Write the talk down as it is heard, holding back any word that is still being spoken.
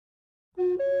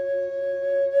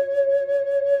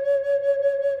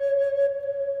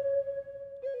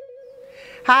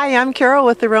Hi, I'm Carol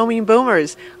with the Roaming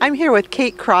Boomers. I'm here with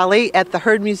Kate Crawley at the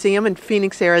Heard Museum in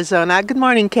Phoenix, Arizona. Good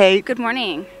morning, Kate. Good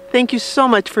morning. Thank you so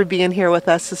much for being here with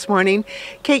us this morning.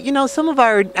 Kate, you know, some of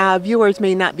our viewers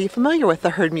may not be familiar with the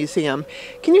Heard Museum.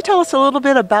 Can you tell us a little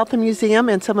bit about the museum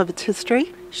and some of its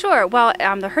history? Sure. Well,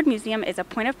 the Heard Museum is a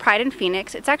point of pride in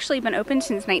Phoenix. It's actually been open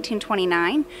since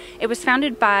 1929. It was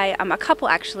founded by a couple,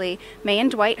 actually, May and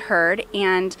Dwight Heard,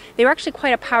 and they were actually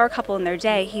quite a power couple in their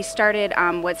day. He started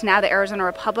what's now the Arizona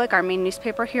Republic, our main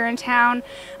newspaper here in town.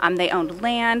 They owned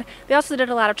land. They also did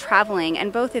a lot of traveling,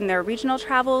 and both in their regional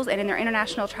travels and in their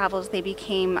international travels, they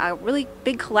became really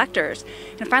big collectors.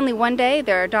 And finally, one day,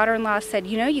 their daughter-in-law said,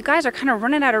 you know, you guys are kind of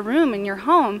running out of room in your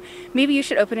home. Maybe you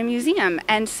should open a museum.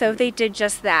 And so they did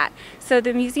just that. So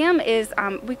the museum is,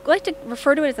 we like to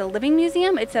refer to it as a living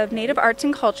museum. It's of native arts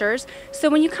and cultures.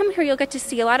 So when you come here, you'll get to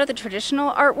see a lot of the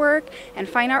traditional artwork and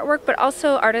fine artwork, but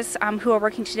also artists who are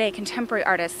working today, contemporary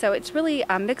artists. So it's really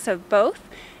a mix of both.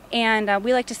 And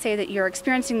we like to say that you're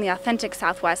experiencing the authentic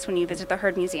Southwest when you visit the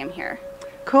Heard Museum here.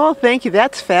 Cool, thank you.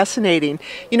 That's fascinating.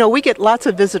 You know, we get lots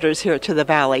of visitors here to the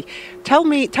Valley. Tell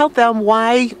them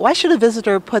why should a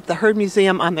visitor put the Heard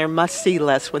Museum on their must-see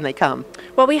list when they come?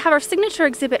 Well, we have our signature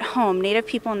exhibit, Home, Native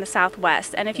People in the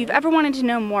Southwest. And if you've ever wanted to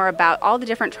know more about all the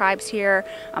different tribes here,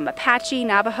 Apache,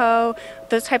 Navajo,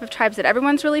 those type of tribes that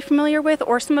everyone's really familiar with,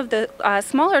 or some of the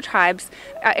smaller tribes,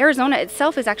 Arizona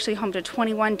itself is actually home to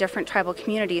 21 different tribal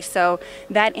communities. So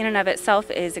that in and of itself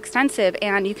is extensive.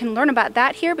 And you can learn about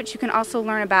that here, but you can also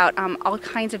learn about all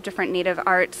kinds of different native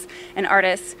arts and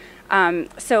artists.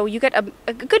 So you get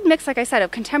a good mix, like I said,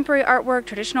 of contemporary artwork,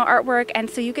 traditional artwork, and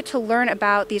so you get to learn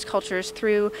about these cultures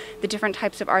through the different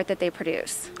types of art that they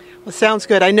produce. Well, sounds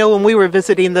good. I know when we were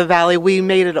visiting the Valley, we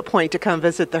made it a point to come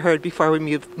visit the Heard before we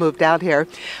moved out here.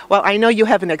 Well, I know you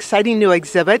have an exciting new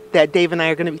exhibit that Dave and I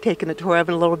are going to be taking a tour of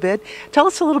in a little bit. Tell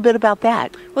us a little bit about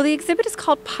that. Well, the exhibit is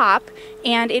called Pop,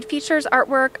 and it features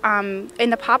artwork in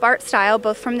the pop art style,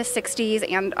 both from the 60s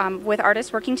and with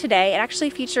artists working today. It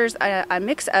actually features a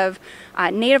mix of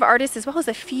native artists as well as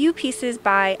a few pieces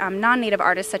by non-native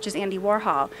artists such as Andy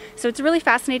Warhol. So it's a really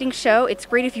fascinating show. It's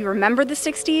great if you remember the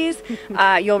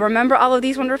 60s. You'll remember all of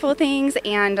these wonderful things,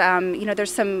 and you know,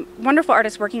 there's some wonderful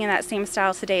artists working in that same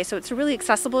style today. So it's a really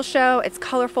accessible show. It's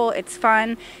colorful, it's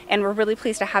fun, and we're really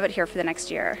pleased to have it here for the next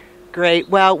year. Great.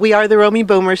 Well, we are the Roaming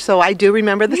Boomers, so I do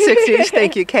remember the 60s.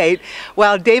 Thank you, Kate.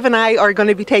 Well, Dave and I are going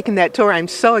to be taking that tour. I'm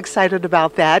so excited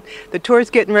about that. The tour's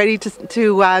getting ready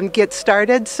to get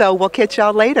started, so we'll catch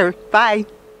y'all later. Bye.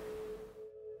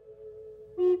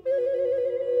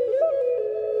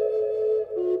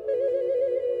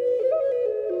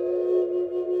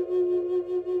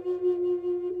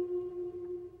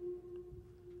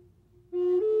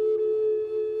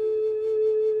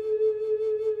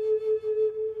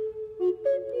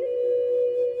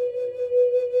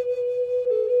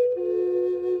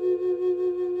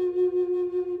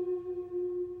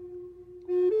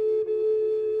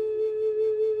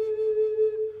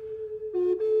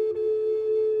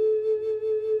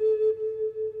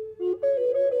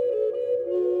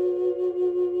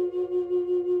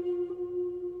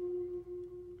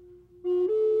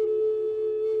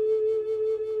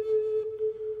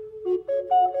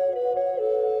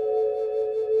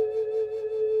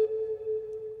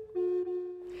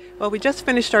 Well, we just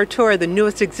finished our tour of the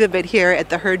newest exhibit here at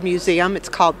the Heard Museum. It's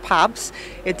called Pops.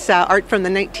 It's art from the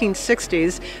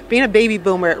 1960s. Being a baby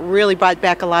boomer, it really brought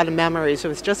back a lot of memories. It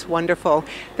was just wonderful.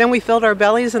 Then we filled our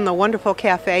bellies in the wonderful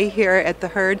cafe here at the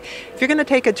Heard. If you're going to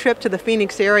take a trip to the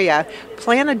Phoenix area,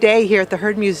 plan a day here at the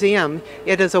Heard Museum.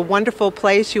 It is a wonderful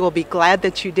place. You will be glad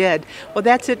that you did. Well,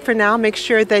 that's it for now. Make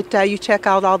sure that you check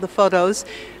out all the photos.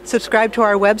 Subscribe to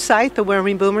our website,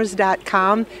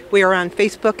 theroamingboomers.com. We are on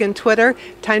Facebook and Twitter.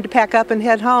 Time to pack up and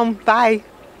head home. Bye.